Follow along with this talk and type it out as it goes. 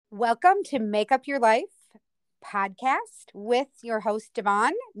Welcome to Make Up Your Life podcast with your host,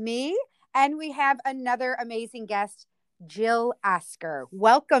 Devon, me, and we have another amazing guest, Jill Oscar.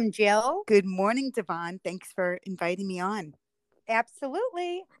 Welcome, Jill. Good morning, Devon. Thanks for inviting me on.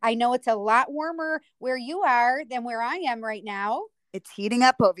 Absolutely. I know it's a lot warmer where you are than where I am right now. It's heating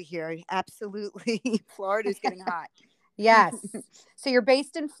up over here. Absolutely. Florida's getting hot. Yes. So you're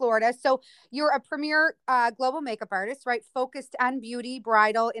based in Florida. So you're a premier global makeup artist, right? Focused on beauty,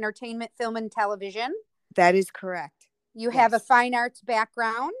 bridal, entertainment, film, and television. That is correct. You have a Yes, fine arts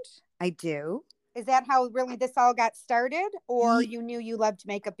background. I do. Is that how really this all got started, or Ye- you knew you loved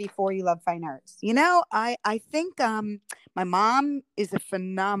makeup before you loved fine arts? I think my mom is a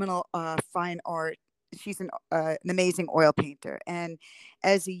phenomenal fine art. She's an amazing oil painter. And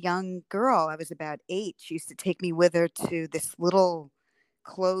as a young girl, I was about 8. She used to take me with her to this little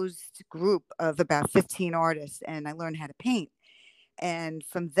closed group of about 15 artists, and I learned how to paint. And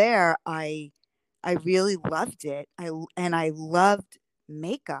from there, I really loved it. I loved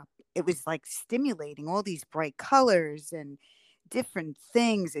makeup. It was like stimulating, all these bright colors and different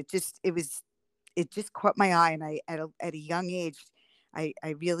things. It just caught my eye, and at a young age, I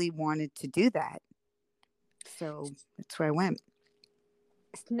really wanted to do that. So that's where I went.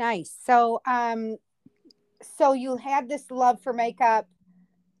 It's nice. So you had this love for makeup,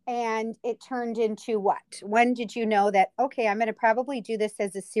 and it turned into what? When did you know that okay, I'm going to probably do this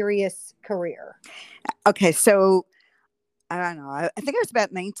as a serious career? Okay, so I don't know. I think I was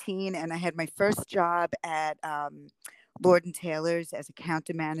about 19, and I had my first job at Lord and Taylor's as a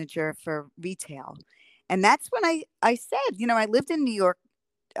counter manager for retail. And that's when I said, I lived in New York,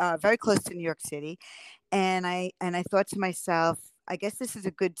 very close to New York City, and I thought to myself, I guess this is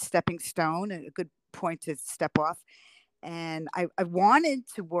a good stepping stone, a good point to step off. And I wanted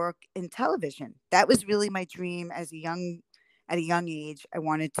to work in television. That was really my dream at a young age. I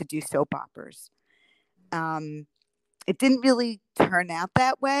wanted to do soap operas. Um, it didn't really turn out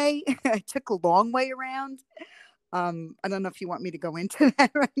that way. I took a long way around. I don't know if you want me to go into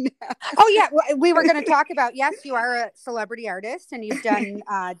that right Oh yeah, we were going to talk about yes, you are a celebrity artist and you've done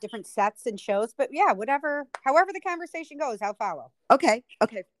different sets and shows, but yeah, whatever, however the conversation goes, I'll follow. Okay.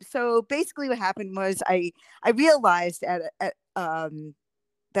 So basically, what happened was I realized that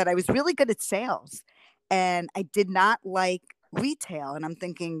I was really good at sales, and I did not like retail. And I'm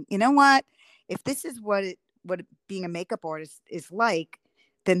thinking, you know what? If this is being a makeup artist is like,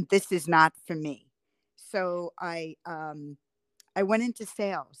 then this is not for me. So I went into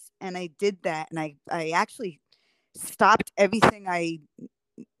sales, and I did that, and I actually stopped everything I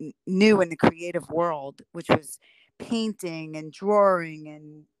knew in the creative world, which was painting and drawing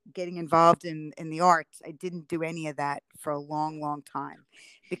and getting involved in the arts. I didn't do any of that for a long, long time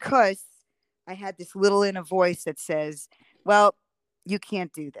because I had this little inner voice that says, well, you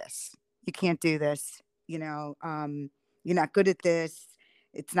can't do this. You can't do this. You're not good at this.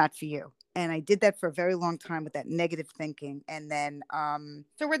 It's not for you. And I did that for a very long time with that negative thinking. And then,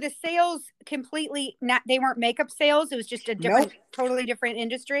 So were the sales completely not, they weren't makeup sales, it was just a nope, different, totally different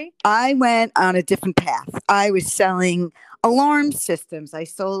industry? I went on a different path. I was selling alarm systems. I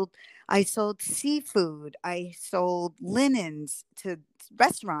sold seafood. I sold linens to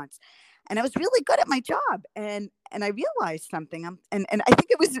restaurants. And I was really good at my job. And I realized something. And I think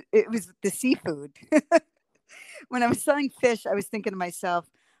it was the seafood. When I was selling fish, I was thinking to myself,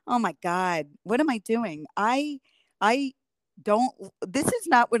 "Oh my God, what am I doing? I don't. This is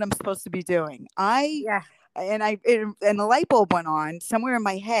not what I'm supposed to be doing. Yeah. And the light bulb went on somewhere in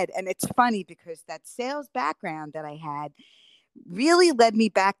my head, and it's funny because that sales background that I had really led me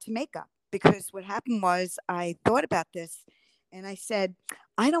back to makeup. Because what happened was I thought about this, and I said,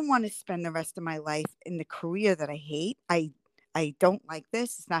 I don't want to spend the rest of my life in the career that I hate. I don't like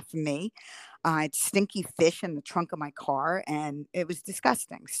this. It's not for me. It's stinky fish in the trunk of my car, and it was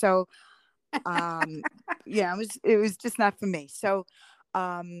disgusting. So, um, yeah, it was just not for me. So,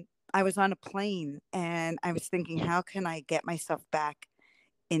 I was on a plane, and I was thinking, how can I get myself back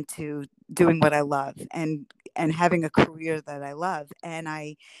into doing what I love and having a career that I love? And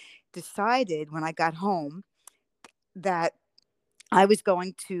I decided when I got home that I was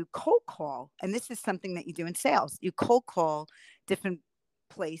going to cold call, and this is something that you do in sales. You cold call different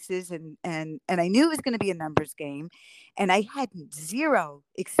places, and I knew it was going to be a numbers game, and I had zero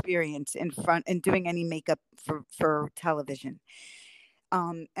experience in doing any makeup for television.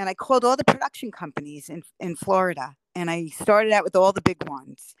 And I called all the production companies in Florida, and I started out with all the big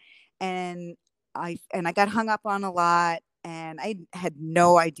ones, and I got hung up on a lot, and I had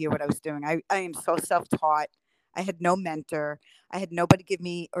no idea what I was doing. I am so self taught. I had no mentor. I had nobody give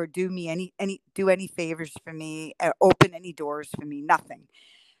me or do me any favors for me, open any doors for me, nothing.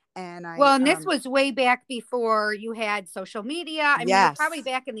 And Well, and this was way back before you had social media. I mean, you were probably yes,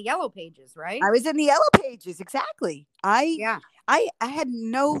 back in the yellow pages, right? I was in the yellow pages. Exactly. Yeah. I had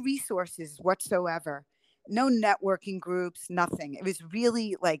no resources whatsoever, no networking groups, nothing. It was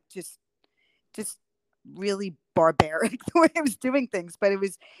really like just really barbaric the way I was doing things, but it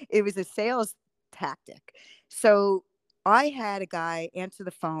was a sales tactic. So I had a guy answer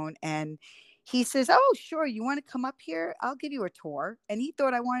the phone and he says, "Oh, sure, you want to come up here? I'll give you a tour." And he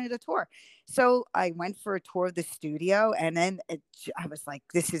thought I wanted a tour. So I went for a tour of the studio and then I was like,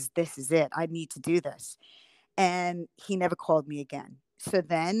 this is it. I need to do this. And he never called me again. So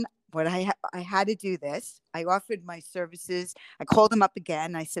then what I had to do this. I offered my services. I called him up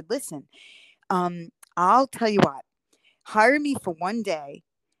again. I said, "Listen, I'll tell you what, hire me for one day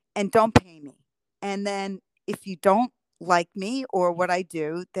and don't pay me. And then if you don't like me or what I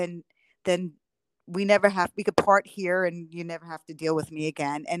do, then we could part here and you never have to deal with me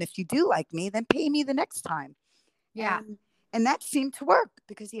again. And if you do like me, then pay me the next time." Yeah. And that seemed to work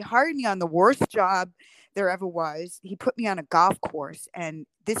because he hired me on the worst job there ever was. He put me on a golf course, and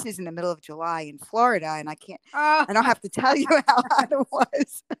this is in the middle of July in Florida, and Oh, I don't have to tell you how hot it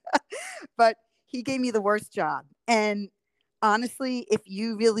was. But he gave me the worst job. And honestly, if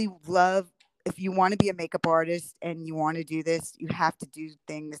you want to be a makeup artist and you want to do this, you have to do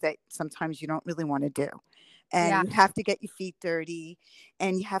things that sometimes you don't really want to do. And yeah. you have to get your feet dirty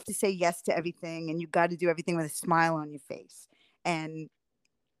and you have to say yes to everything and you got to do everything with a smile on your face. And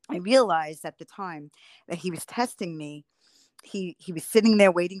I realized at the time that he was testing me. He was sitting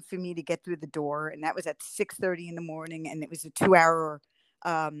there waiting for me to get through the door, and that was at 6:30 in the morning, and it was a 2 hour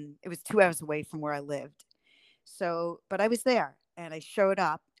it was 2 hours away from where I lived. So but I was there and I showed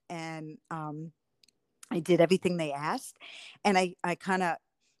up, and I did everything they asked, and I kind of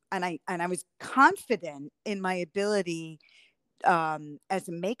and I was confident in my ability as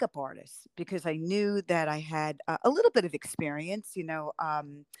a makeup artist because I knew that I had a little bit of experience,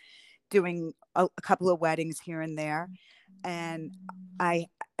 doing a couple of weddings here and there, and I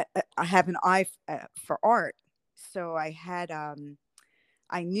I have an eye for art, so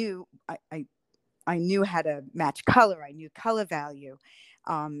I knew I knew how to match color. I knew color value.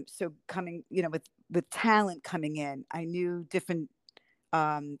 So coming, with talent coming in, I knew different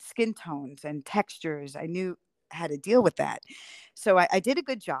skin tones and textures. I knew how to deal with that. So I did a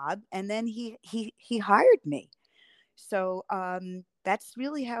good job, and then he hired me. So that's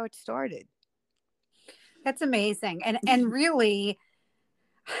really how it started. That's amazing. And really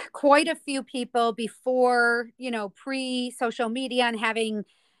quite a few people before, pre social media and having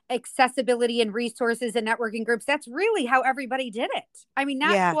accessibility and resources and networking groups. That's really how everybody did it. I mean,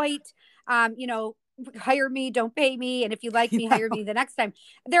 not Yeah. quite, hire me, don't pay me. And if you like You me, hire know? me the next time.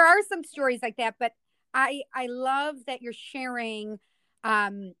 There are some stories like that, but I love that you're sharing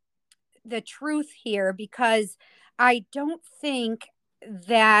um, the truth here because I don't think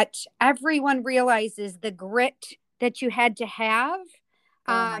that everyone realizes the grit that you had to have.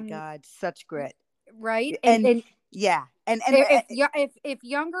 Oh my Um, God, such grit. right. And And and yeah, and if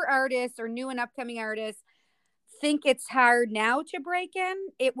younger artists or new and upcoming artists think it's hard now to break in,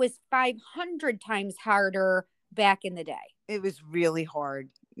 it was 500 times harder back in the day. it was really hard.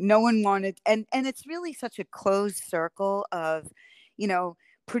 No one wanted, and it's really such a closed circle of, you know,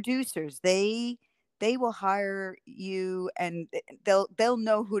 producers. They will hire you, and they'll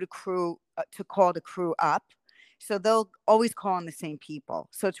know who to call the crew up. So they'll always call on the same people.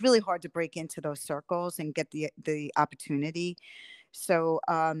 So it's really hard to break into those circles and get the opportunity. So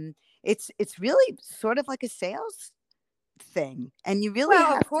it's really sort of like a sales thing, and you really Well,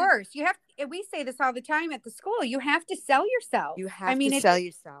 of have to course, you have. We say this all the time at the school. You have to sell yourself. you I have to mean, sell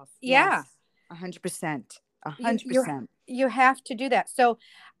yourself. yeah, Yes, 100%, a you hundred you percent. you have to do that. So,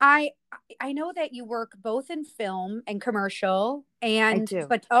 I I know that you work both in film and commercial, I and do.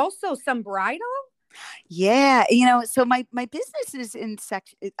 but also some bridal. Yeah, so my business is in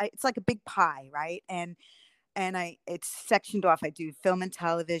section. It's like a big pie, right? And I it's sectioned off. I do film and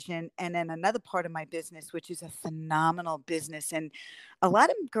television, and then another part of my business, which is a phenomenal business. And a lot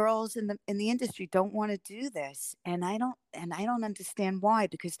of girls in the industry don't want to do this, and I don't understand why,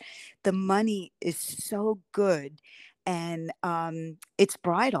 because the money is so good, and it's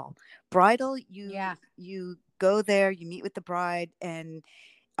bridal. Bridal, Yeah. you go there, you meet with the bride, and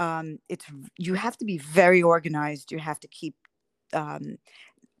it's you have to be very organized. You have to keep um,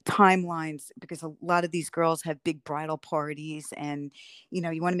 timelines because a lot of these girls have big bridal parties, and you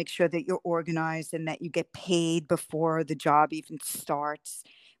want to make sure that you're organized and that you get paid before the job even starts,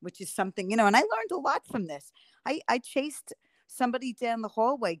 which is something, and I learned a lot from this. I chased somebody down the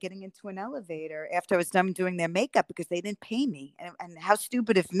hallway getting into an elevator after I was done doing their makeup because they didn't pay me. And how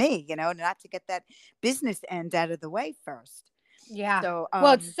stupid of me, not to get that business end out of the way first. Yeah. So,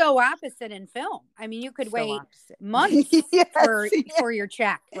 Well, it's so opposite in film. I mean, you could so wait opposite. months Yes, for your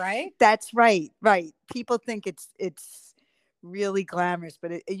check, right? that's right. Right. People think it's really glamorous,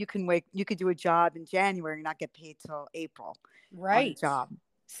 but you can wait. You could do a job in January and not get paid till April on a Right. job.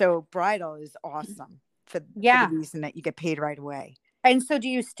 So bridal is awesome for the Yeah. reason that you get paid right away. And so do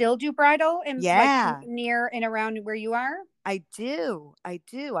you still do bridal in like Yeah, near and around where you are? I do. I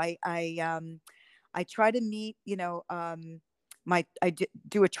do. I try to meet,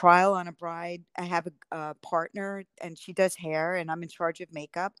 do a trial on a bride. I have a partner and she does hair and I'm in charge of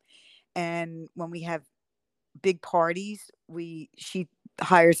makeup. And when we have big parties, she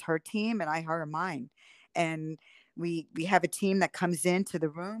hires her team and I hire mine. And we have a team that comes into the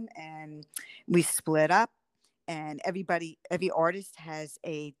room and we split up, and every artist has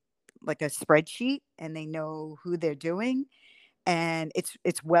a spreadsheet and they know who they're doing, and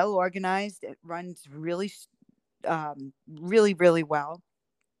it's well organized. It runs really really well,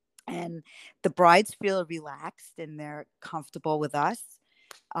 and the brides feel relaxed and they're comfortable with us.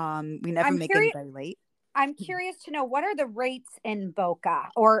 We never I'm make curious. anybody late. I'm curious to know, what are the rates in Boca,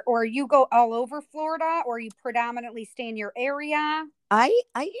 or you go all over Florida, or you predominantly stay in your area? I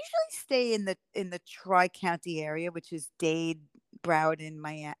usually stay in the Tri-County area, which is Dade, Broward,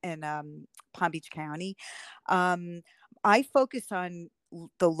 and Palm Beach County. Um, I focus on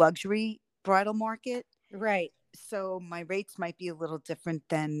the luxury bridal market, Right. so my rates might be a little different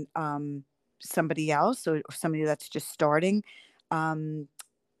than somebody else, or somebody that's just starting. Um,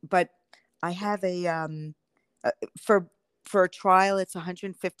 but I have uh, for for a trial, it's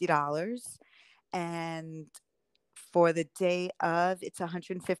 $150, and for the day of, it's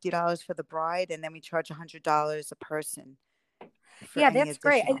 $150 for the bride, and then we charge $100 a person for Yeah, any that's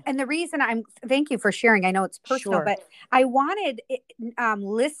great. additional. And the reason thank you for sharing. I know it's personal, Sure. but I wanted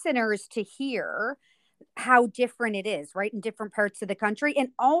listeners to hear how different it is, right, in different parts of the country. And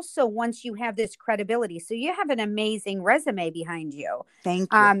also, once you have this credibility, so you have an amazing resume behind you.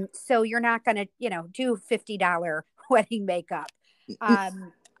 Thank you. So you're not going to, do $50 wedding makeup.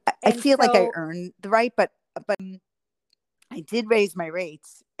 Um, I and feel like I so, earned the right, but I did raise my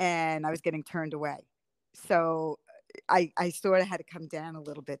rates, and I was getting turned away. So I sort of had to come down a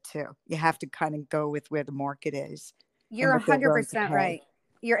little bit too. You have to kind of go with where the market is and you're what they're willing to 100% pay. right.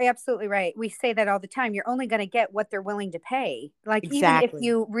 You're absolutely right. We say that all the time. You're only going to get what they're willing to pay. Like, even if Exactly.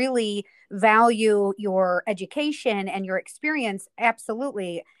 you really value your education and your experience,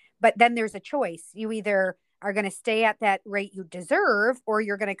 absolutely. But then there's a choice. You either are going to stay at that rate you deserve, or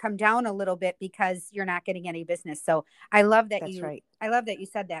you're going to come down a little bit because you're not getting any business. So That's right. I love that you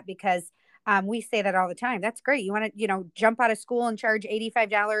said that, because we say that all the time. That's great. You want to, jump out of school and charge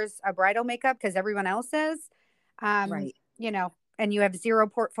 $85 a bridal makeup because everyone else is. um, Right. you know, and you have zero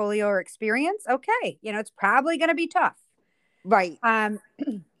portfolio or experience, okay, it's probably going to be tough. Right. Um,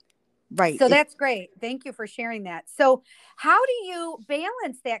 Right. so that's great. Thank you for sharing that. So, how do you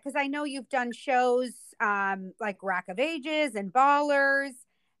balance that? Because I know you've done shows like Rock of Ages and Ballers.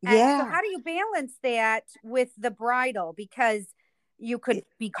 And so, Yeah. how do you balance that with the bridal? Because you could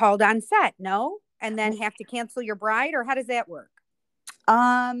be called on set, no? And then have to cancel your bride, or how does that work?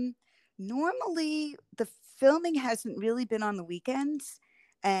 Um, Normally the filming hasn't really been on the weekends,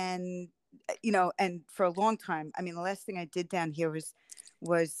 and and for a long time. I mean, the last thing I did down here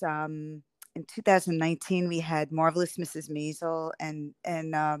was in 2019 we had Marvelous Mrs. Maisel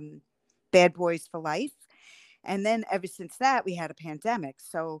and Bad Boys for Life, and then ever since that we had a pandemic.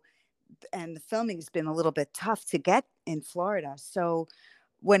 So, and the filming has been a little bit tough to get in Florida. So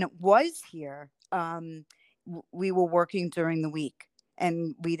when it was here, we were working during the week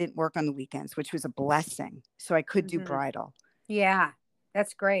and we didn't work on the weekends, which was a blessing. So I could do Hmm. bridal. Yeah,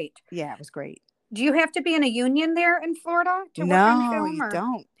 that's great. Yeah, it was great. Do you have to be in a union there in Florida to work on No, film, you or?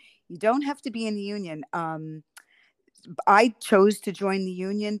 don't. You don't have to be in the union. I chose to join the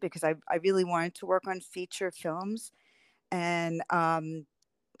union because I really wanted to work on feature films. And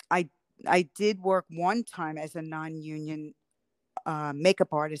I, I did work one time as a non-union makeup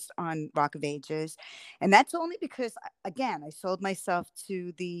artist on Rock of Ages, and that's only because, again, I sold myself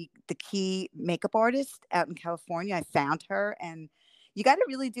to the key makeup artist out in California. I found her, and you got to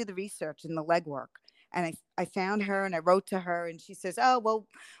really do the research and the legwork. And I found her, and I wrote to her, and she says, "Oh,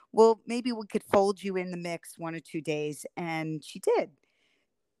 well, maybe we could fold you in the mix 1 or 2 days," and she did.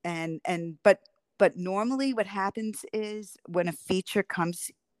 And but normally, what happens is when a feature comes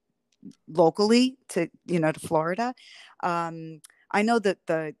locally to Florida. Um, I know that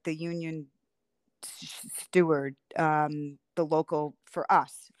the union steward. the local for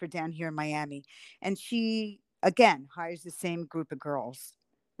us for down here in Miami. And she again hires the same group of girls.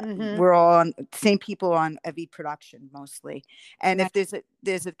 Mm-hmm. We're all on same people on every production mostly. And Nice. if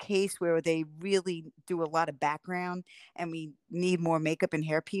there's a case where they really do a lot of background and we need more makeup and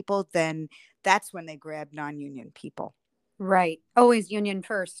hair people, then that's when they grab non-union people. Right. Always union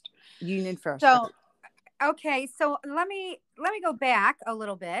first. Union first. So okay, so let me go back a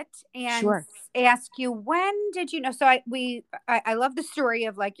little bit and Sure. ask you, when did you know? So I love the story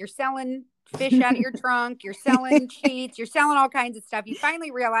of like you're selling fish out of your trunk, you're selling sheets, you're selling all kinds of stuff. You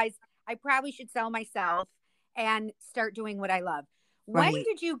finally realize I probably should sell myself and start doing what I love. When Right.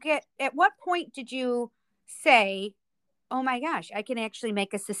 did you get? At what point did you say, "Oh my gosh, I can actually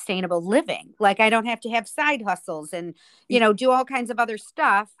make a sustainable living. Like I don't have to have side hustles and, do all kinds of other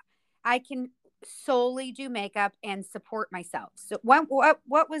stuff. I can solely do makeup and support myself." So what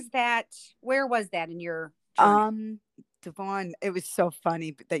was that? Where was that in your journey? Um, Devon, it was so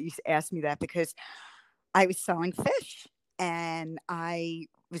funny that you asked me that because I was selling fish and I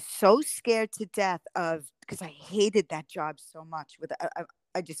was so scared to death of because I hated that job so much with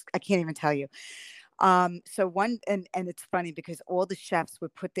I just I can't even tell you. So one and it's funny because all the chefs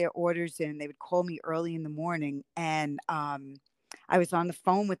would put their orders in, they would call me early in the morning and I was on the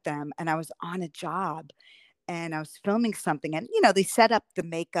phone with them and I was on a job and I was filming something and they set up the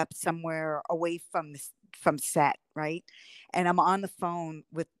makeup somewhere away from from set, right? And I'm on the phone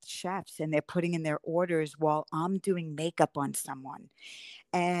with chefs and they're putting in their orders while I'm doing makeup on someone.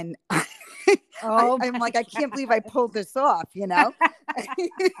 And Oh I'm my like, I can't believe I pulled this off. God.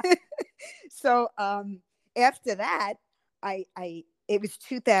 So after that, I it was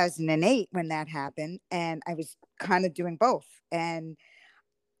 2008 when that happened, and I was kind of doing both. And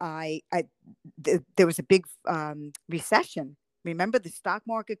there was a big recession. Remember the stock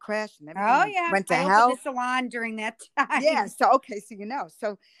market crashed and Oh everything yeah, went to I opened a hell. salon during that Yeah. time. So okay,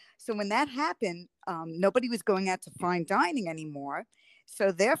 so so when that happened, nobody was going out to fine dining anymore.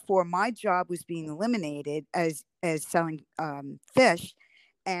 So therefore, my job was being eliminated as selling fish,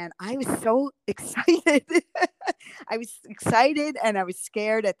 and I was so excited. I was excited and I was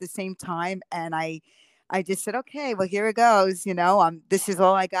scared at the same time, and I just said, okay, well here it goes. This is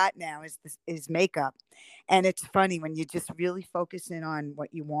all I got now is makeup, and it's funny when you just really focus in on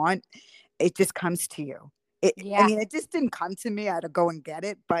what you want, it just comes to you. I Yeah. mean, it just didn't come to me. I had to go and get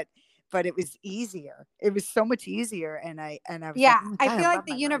it, but it was easier. It was so much easier, and I was like, Yeah, oh my I god, I feel like love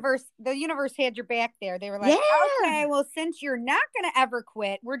the my life. universe had your back there. They were Yeah, like, "Okay, well, since you're not going to ever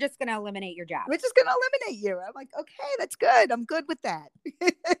quit, we're just going to eliminate your job." we're just gonna eliminate you. I'm like, okay, that's good. I'm good with that.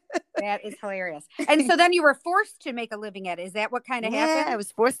 That is hilarious. And so then you were forced to make a living at it. Is that what kind of Yeah, I happened?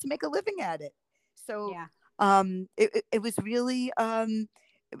 was forced to make a living at it. So, Yeah. it was really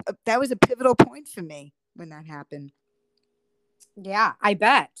that was a pivotal point for me when that happened. Yeah, I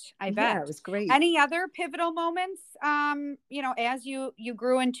bet. I Yeah, it bet. was great. Any other pivotal moments as you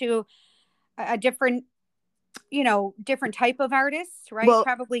grew into a different, different type of artist, right? Well,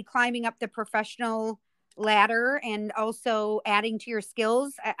 Probably climbing up the professional ladder and also adding to your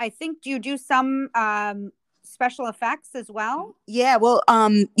skills. I think, do you do some special effects as well? yeah, well,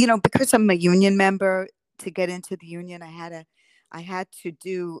 because I'm a union member, to get into the union, I had to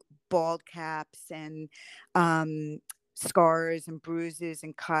do bald caps and um, scars and bruises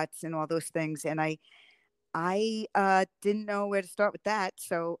and cuts and all those things. And I didn't know where to start with that,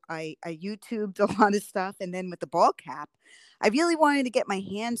 so I YouTubed a lot of stuff, and then with the ball cap, I really wanted to get my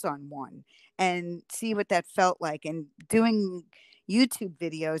hands on one and see what that felt like. And doing YouTube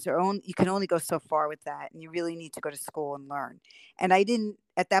videos you can only go so far with that, and you really need to go to school and learn. And I didn't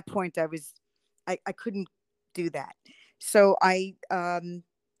at that point. I couldn't do that, so I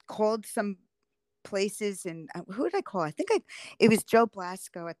called some places and who did I call? I think it was Joe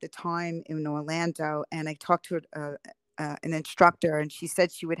Blasco at the time in Orlando, and I talked to an instructor, and she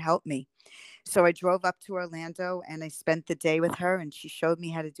said she would help me. So I drove up to Orlando and I spent the day with her, and she showed me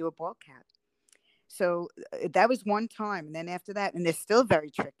how to do a ball cap. So that was one time, and then after that, and they're still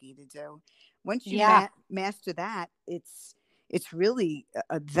very tricky to do. Once you Yeah. master that, it's really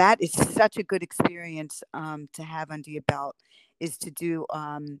that is such a good experience to have under your belt, is to do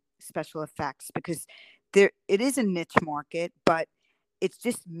special effects, because it is a niche market, but it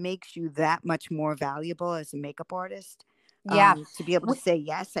just makes you that much more valuable as a makeup artist, Yeah. to be able to say,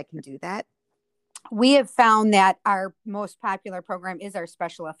 yes, I can do that. We have found that our most popular program is our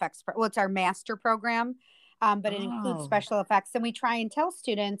special effects. Well, it's our master program, but it includes Oh, special effects. And we try and tell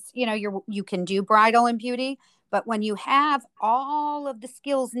students, you can do bridal and beauty, but when you have all of the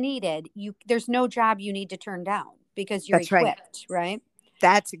skills needed, there's no job you need to turn down because you're that's right. equipped, right?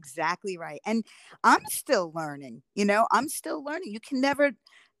 That's exactly right. And I'm still learning, I'm still learning. You can never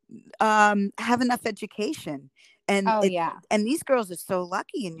have enough education. And Oh it yeah. and these girls are so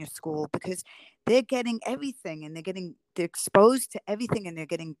lucky in your school because they're getting everything and they're exposed to everything and they're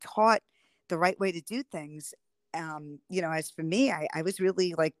getting taught the right way to do things. As for me, I was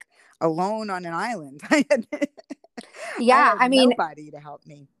really like alone on an island. I Yeah, had I mean, nobody to help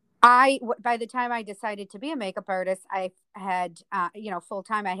me. by the time I decided to be a makeup artist, I had, full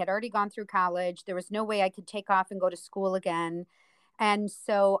time. I had already gone through college. There was no way I could take off and go to school again. And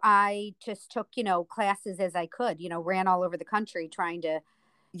so I just took, classes as I could, ran all over the country trying to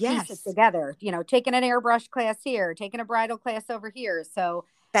piece it Yes, together, taking an airbrush class here, taking a bridal class over here. So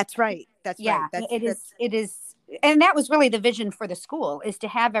that's right. That's right. yeah, it is. And that was really the vision for the school, is to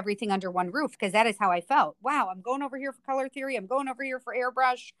have everything under one roof, because that is how I felt. Wow, I'm going over here for color theory. I'm going over here for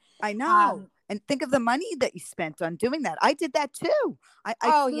airbrush. I know. Um, And think of the money that you spent on doing that. I did that too. I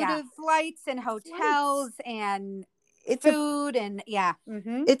oh flew yeah, to flights and flights. hotels and It's a food and yeah.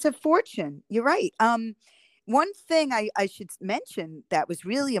 it's a fortune. You're right. One thing I should mention that was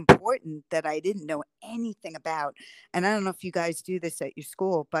really important that I didn't know anything about, and I don't know if you guys do this at your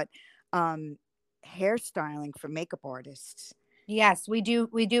school, but um, hairstyling for makeup artists. Yes, we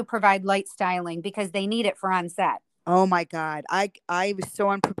do provide light styling because they need it for on set. Oh my God. I was so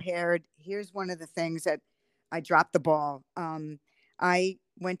unprepared. Here's one of the things that I dropped the ball. I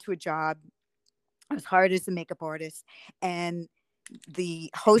went to a job. I was hired as a makeup artist, and the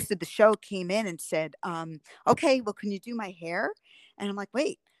host of the show came in and said, okay, well, can you do my hair? And I'm like,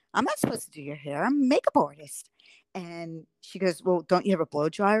 wait, I'm not supposed to do your hair. I'm a makeup artist. And she goes, well, don't you have a blow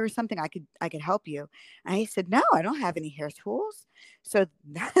dryer or something? I could help you. And I said, no, I don't have any hair tools. So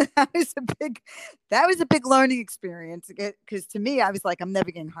that was a big learning experience, because to me, I was like, I'm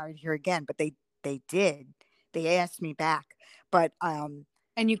never getting hired here again. But they did. They asked me back. But And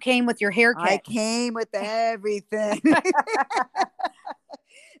you came with your hair I kit. came with everything.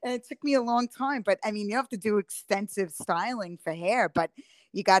 And it took me a long time, but I mean, you don't have to do extensive styling for hair, but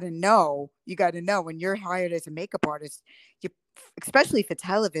you got to know when you're hired as a makeup artist, you, especially for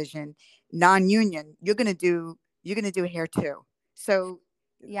television, non-union, you're going to do hair too. So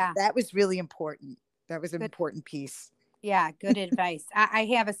Yeah, that was really important. That was an good. important piece. Yeah, good advice. I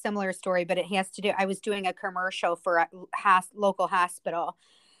have a similar story, but it has to do. I was doing a commercial for a local hospital,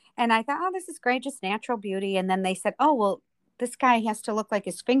 and I thought, oh, this is great, just natural beauty. And then they said, oh, well, this guy has to look like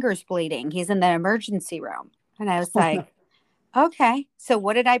his finger's bleeding. He's in the emergency room. And I was like, okay. So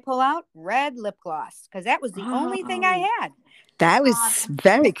what did I pull out? Red lip gloss, because that was the only thing I Oh, had. that Um, was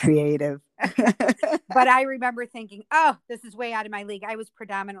very creative. but I remember thinking, oh, this is way out of my league. I was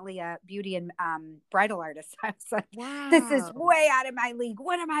predominantly a beauty and bridal artist. I was like, this is Wow. way out of my league.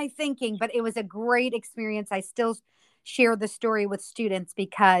 What am I thinking? But it was a great experience. I still share the story with students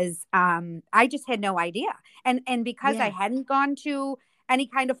because I just had no idea. And because I Yeah. hadn't gone to any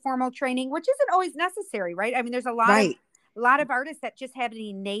kind of formal training, which isn't always necessary, right? I mean, there's Right. a lot of artists that just have an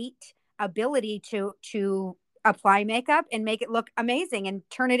innate ability to apply makeup and make it look amazing and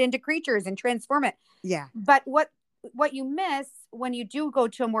turn it into creatures and transform it. Yeah. But what you miss when you do go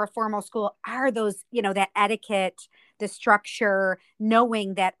to a more formal school are those, that etiquette, the structure,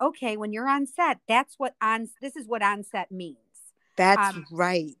 knowing that, okay, when you're on set, this is what on set means. That's um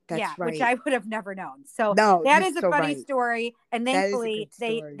right. yeah, That's which right. I would have never known. So No, that you're is a so funny right. story, and That is a thankfully good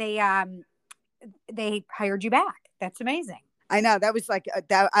story. they hired you back. That's amazing. I know that was like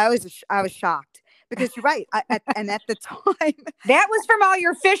that. I was shocked because you're right. And at the time, That was from all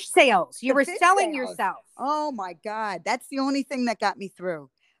your fish sales. You the were fish selling sales. yourself. Oh my God, that's the only thing that got me through.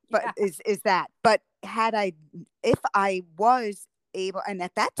 But Yeah. is that? But if I was able, and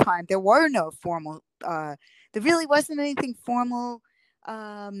at that time there were no formal. There really wasn't anything formal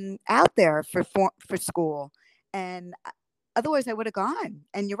out there for school, and otherwise I would have gone.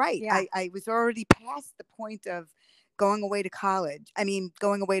 And you're right. Yeah. I was already past the point of going away to college. I mean,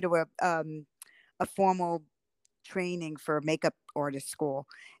 going away to a formal training for a makeup artist school.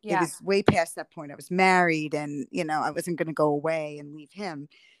 It Yeah. was way past that point. I was married, and I wasn't going to go away and leave him.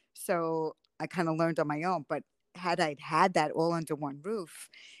 So I kind of learned on my own. But had I had that all under one roof,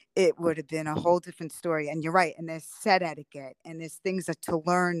 it would have been a whole different story. And you're right. And there's set etiquette, and there's things to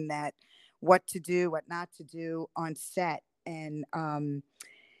learn, that what to do, what not to do on set. And I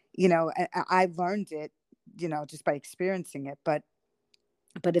learned it, just by experiencing it. But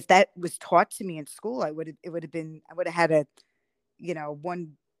if that was taught to me in school, I would have had a,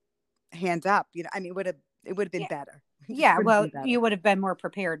 one hand up, I mean, it would have been Yeah. better. It just Yeah. would have Well, been better. you would have been more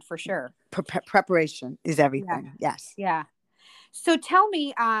prepared for sure. Preparation is Yeah. everything. Yes. Yeah. So tell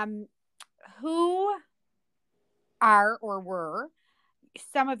me, who are or were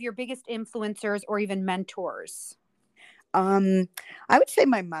some of your biggest influencers or even mentors? Um, I would say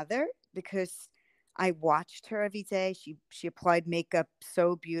my mother, because I watched her every day. She applied makeup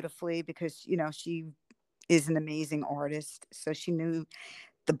so beautifully because, she is an amazing artist. So she knew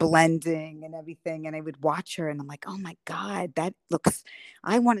the blending and everything. And I would watch her and I'm like, oh my God,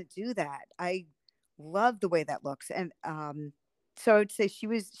 I want to do that. I love the way that looks. And so I would say she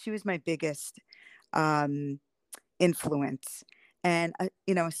was my biggest um influence. And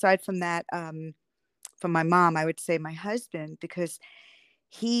aside from that, from my mom, I would say my husband, because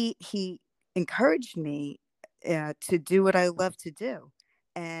he encouraged me to do what I love to do.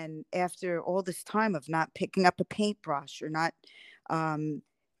 And after all this time of not picking up a paintbrush or not um,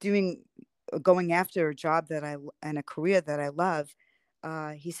 doing going after a job and a career that I love,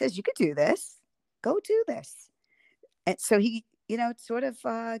 he says, you could do this. Go do this. And so he, sort of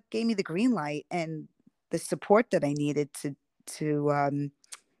gave me the green light and the support that I needed to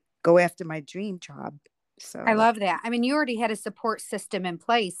go after my dream job. I So love that. I mean, you already had a support system in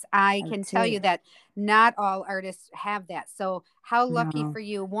place. I I can tell you did. that not all artists have that. So, how lucky No, for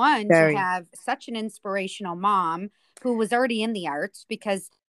you, one, to very. have such an inspirational mom who was already in the arts, because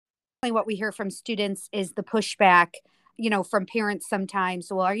what we hear from students is the pushback, from parents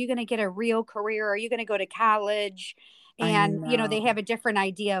sometimes. Well, are you going to get a real career? Are you going to go to college? I And know. they have a different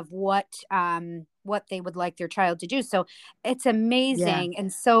idea of what they would like their child to do. So it's Yeah, amazing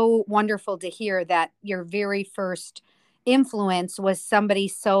and so wonderful to hear that your very first influence was somebody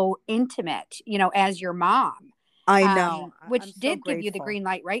so intimate, as your mom, I know. I'm which so did give you the grateful. green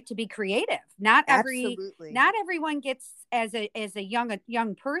light, right, to be creative. Absolutely. Not everyone gets, as a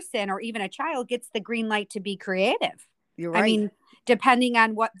young person or even a child, gets the green light to be creative. You're I right. mean, depending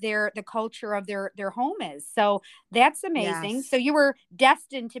on what the culture of their home is. So that's amazing. So Yes. you were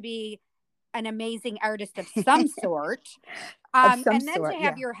destined to be an amazing artist of some sort. Of some And then to sort.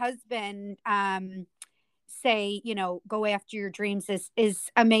 have Yeah. your husband say, go after your dreams is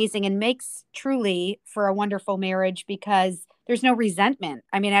amazing and makes truly for a wonderful marriage because there's no resentment.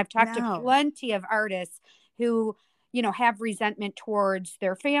 I mean, I've talked to No. plenty of artists who, have resentment towards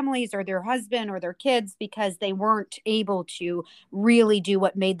their families or their husband or their kids because they weren't able to really do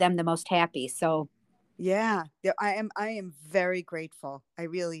what made them the most happy. So, Yeah. Yeah, I am very grateful. I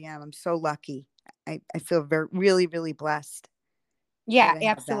really am. I'm so lucky. I feel very really, really blessed yeah, that I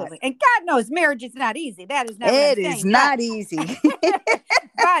have that. absolutely. And God knows marriage is not easy. That is not what I'm It is saying. But not easy.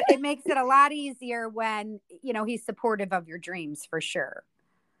 but it makes it a lot easier when, he's supportive of your dreams for sure.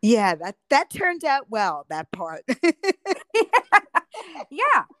 Yeah, that turned out well, that part.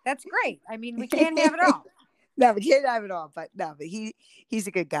 Yeah, that's great. I mean, we can't have it all. No, we can't have it all, but no, but he's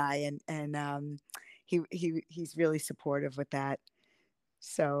a good guy, and he's really supportive with that.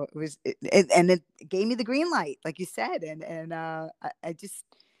 So it gave me the green light, like you said, and I just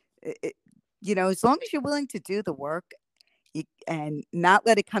as long as you're willing to do the work, and not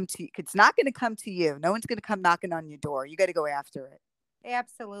let it come to you, it's not going to come to you. No one's going to come knocking on your door. You got to go after it,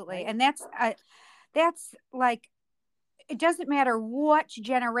 Absolutely. right? And that's like, it doesn't matter what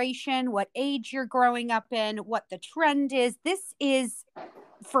generation, what age you're growing up in, what the trend is. This is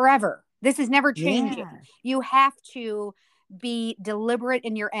forever. This is never changing. Yeah. You have to be deliberate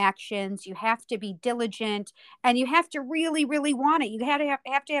in your actions. You have to be diligent, and you have to really, really want it. You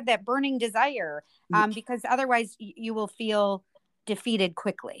have to have that burning desire, because otherwise you will feel defeated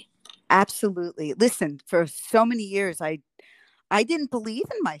quickly. Absolutely. Listen, for so many years, I didn't believe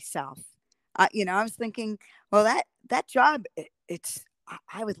in myself. I was thinking, well, that job,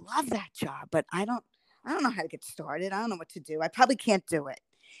 I would love that job, but I don't know how to get started. I don't know what to do. I probably can't do it.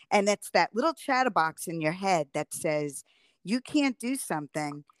 And it's that little chatterbox in your head that says you can't do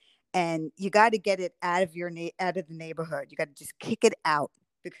something, and you got to get it out of the neighborhood. You got to just kick it out,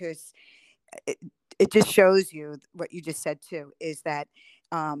 because it, it just shows you what you just said too, is that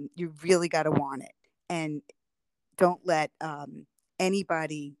you really got to want it, and don't let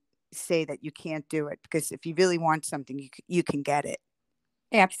anybody say that you can't do it, because if you really want something, you can get it.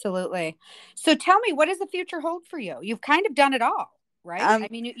 Absolutely. So tell me, what does the future hold for you? You've kind of done it all, right? um I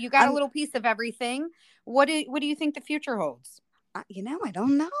mean, you got a I'm little piece of everything. What do you think the future holds? I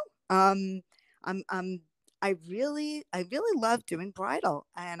don't know. um I'm I really love doing bridal,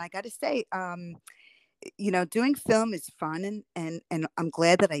 and I got to say, doing film is fun, and I'm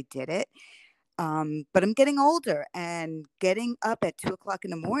glad that I did it. But I'm getting older, and getting up at 2 o'clock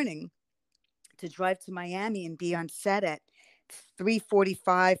in the morning to drive to Miami and be on set at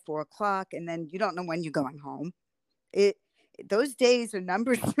 3:45, 4 o'clock, and then you don't know when you're going home. It Those days are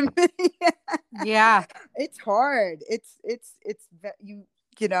numbers for me. Yeah. It's hard. You.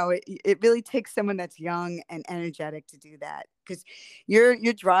 it really takes someone that's young and energetic to do that, because you're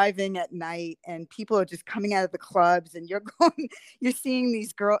driving at night and people are just coming out of the clubs, and you're going, you're seeing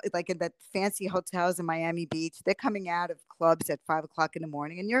these girls like in the fancy hotels in Miami Beach. They're coming out of clubs at 5 o'clock in the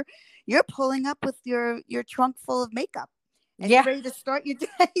morning, and you're pulling up with your trunk full of makeup, and you're Yeah. ready to start your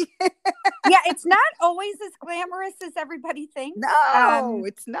day. Yeah. It's not always as glamorous as everybody thinks. No,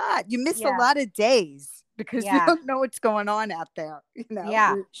 it's not. You miss a Yeah. lot of days because you Yeah. don't know what's going on out there.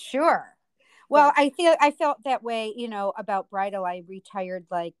 Yeah. Sure. Well, But I felt that way, about bridal. I retired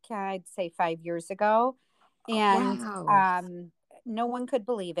like I'd say 5 years ago, oh, and wow, no one could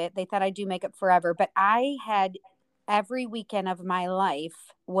believe it. They thought I'd do makeup forever, but I had every weekend of my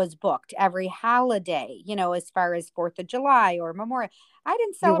life was booked. Every holiday, as far as 4th of July or Memorial, I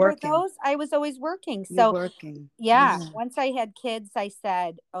didn't you're celebrate working. those. I was always working. You're So working. yeah, Yeah. once I had kids, I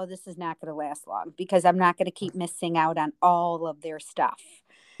said, "Oh, this is not going to last long because I'm not going to keep missing out on all of their stuff."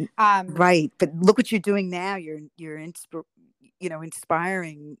 Um, Right. But look what you're doing now.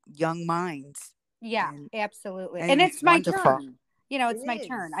 Inspiring young minds, Yeah, and absolutely. And it's it's my wonderful. turn. It It's my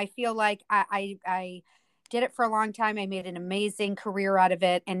turn. is. I feel like I did it for a long time. I made an amazing career out of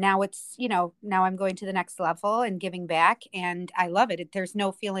it. And now now I'm going to the next level and giving back. And I love it. There's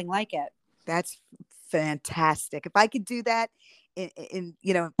no feeling like it. That's fantastic. If I could do that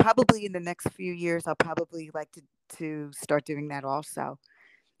probably in the next few years, I'll probably like to start doing that also.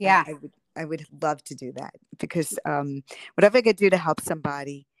 Yeah. I would love to do that, because whatever I could do to help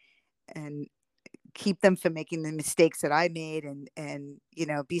somebody and keep them from making the mistakes that I made, and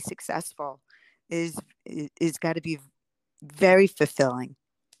be successful is got to be very fulfilling.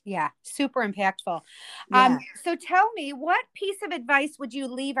 Yeah. Super impactful. Yeah. So tell me, what piece of advice would you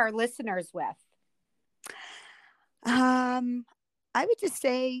leave our listeners with? Um, I would just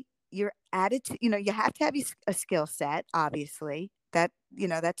say your attitude. You have to have a skill set, obviously. That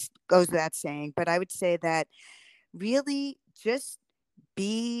goes without saying. But I would say that really just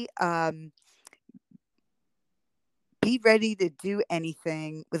be be ready to do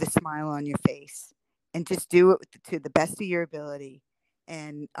anything with a smile on your face, and just do it to the best of your ability.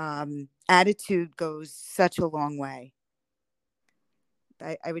 And attitude goes such a long way.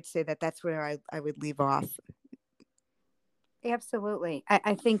 I would say that that's where I would leave off. Absolutely.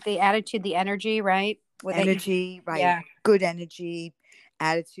 I think the attitude, the energy, right? With that you, Energy, right? yeah. Good energy,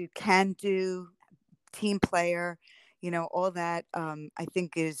 attitude, can do, team player, all that. I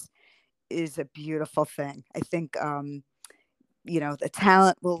think is a beautiful thing. I think the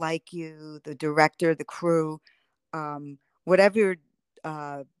talent will like you, the director, the crew, whatever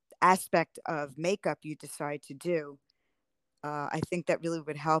uh, aspect of makeup you decide to do. I think that really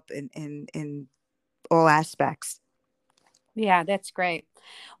would help in all aspects. Yeah, that's great.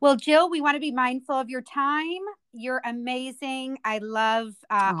 Well, Jill, we want to be mindful of your time. You're amazing. I love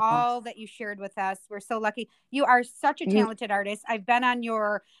Oh, all that you shared with us. We're so lucky. You are such a you, talented artist. I've been on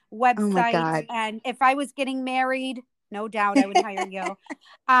your oh my website, God. and if I was getting married, no doubt I would hire you.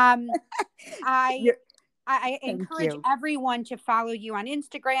 Um, I You're, I thank encourage you. everyone to follow you on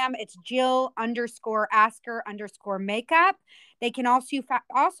Instagram. It's Jill_Asker_makeup. They can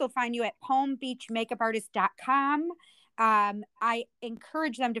also find you at palmbeachmakeupartist.com. I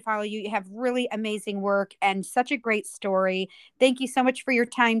encourage them to follow you. You have really amazing work and such a great story. Thank you so much for your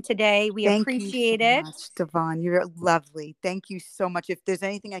time today. We Thank you so appreciate it. much, Devon. You're lovely. Thank you so much. If there's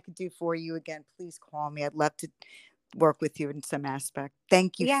anything I could do for you again, please call me. I'd love to work with you in some aspect.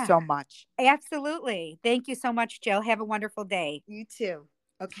 Thank you Yeah, so much. absolutely. Thank you so much, Jill. Have a wonderful day. You too.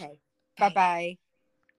 Okay. Bye Bye. bye.